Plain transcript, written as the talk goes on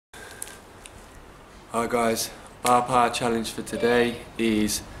Hi guys, bar power challenge for today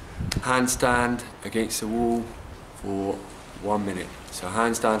is handstand against the wall for 1 minute. So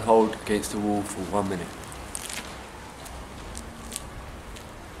handstand hold against the wall for 1 minute.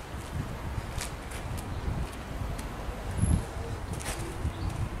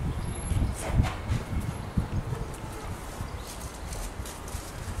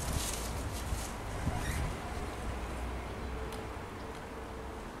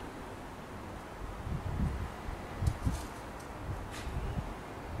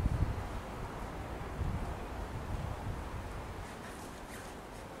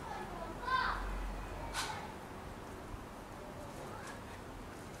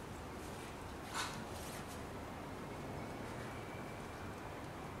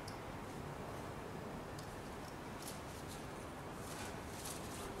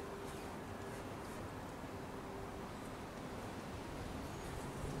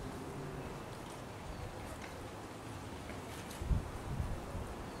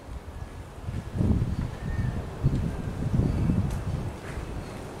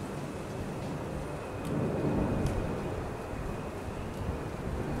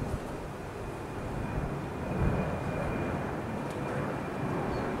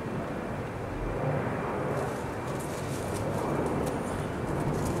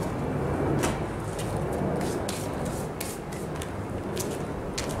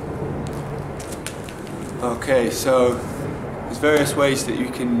 Okay, so there's various ways that you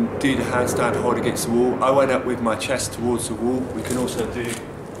can do the handstand hold against the wall. I went up with my chest towards the wall. We can also do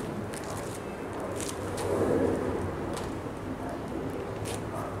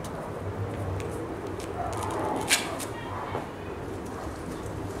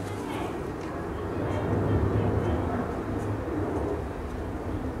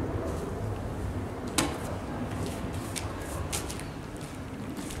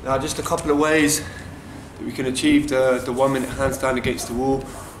now just a couple of ways that we can achieve the 1 minute handstand against the wall.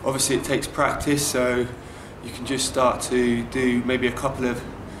 Obviously it takes practice, so you can just start to do maybe a couple of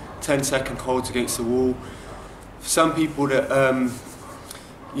 10-second holds against the wall. For some people that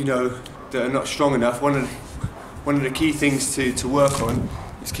that are not strong enough, one of the key things to work on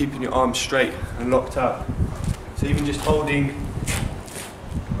is keeping your arms straight and locked up. So even just holding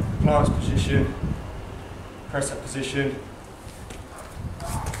planche position, press up position,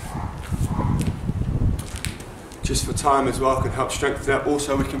 just for time as well, can help strengthen that.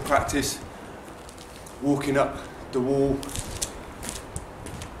 Also we can practice walking up the wall.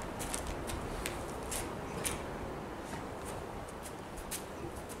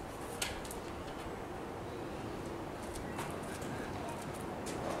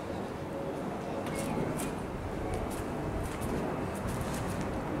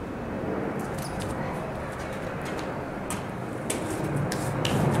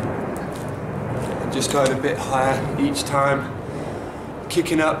 Just going a bit higher each time,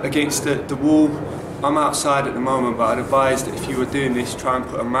 kicking up against the wall. I'm outside at the moment, but I'd advise that if you were doing this, try and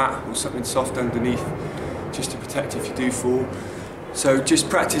put a mat or something soft underneath just to protect if you do fall. So just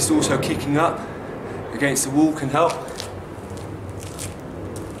practice also kicking up against the wall can help.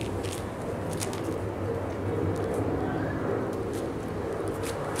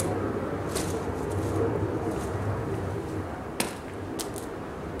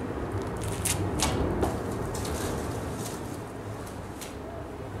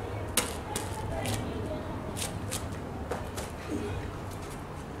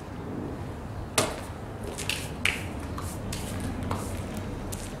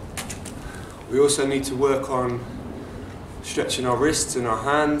 We also need to work on stretching our wrists and our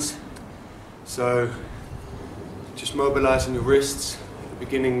hands. So just mobilising your wrists at the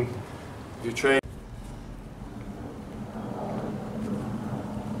beginning of your training.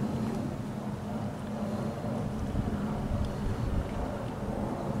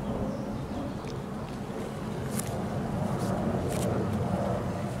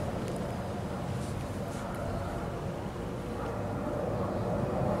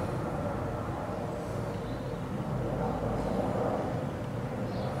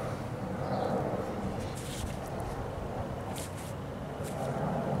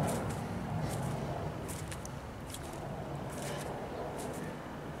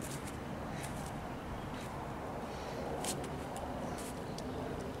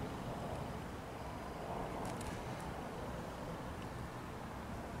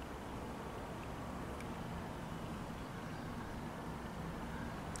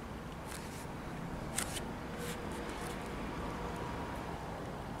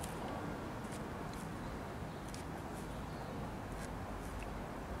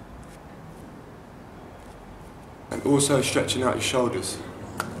 And also stretching out your shoulders.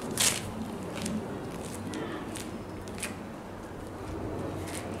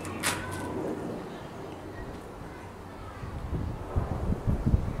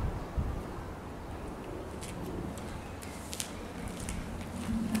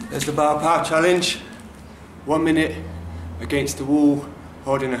 There's the bar power challenge. 1 minute against the wall,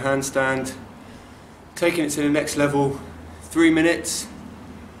 holding a handstand. Taking it to the next level, 3 minutes,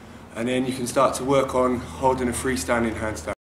 and then you can start to work on holding a freestanding handstand.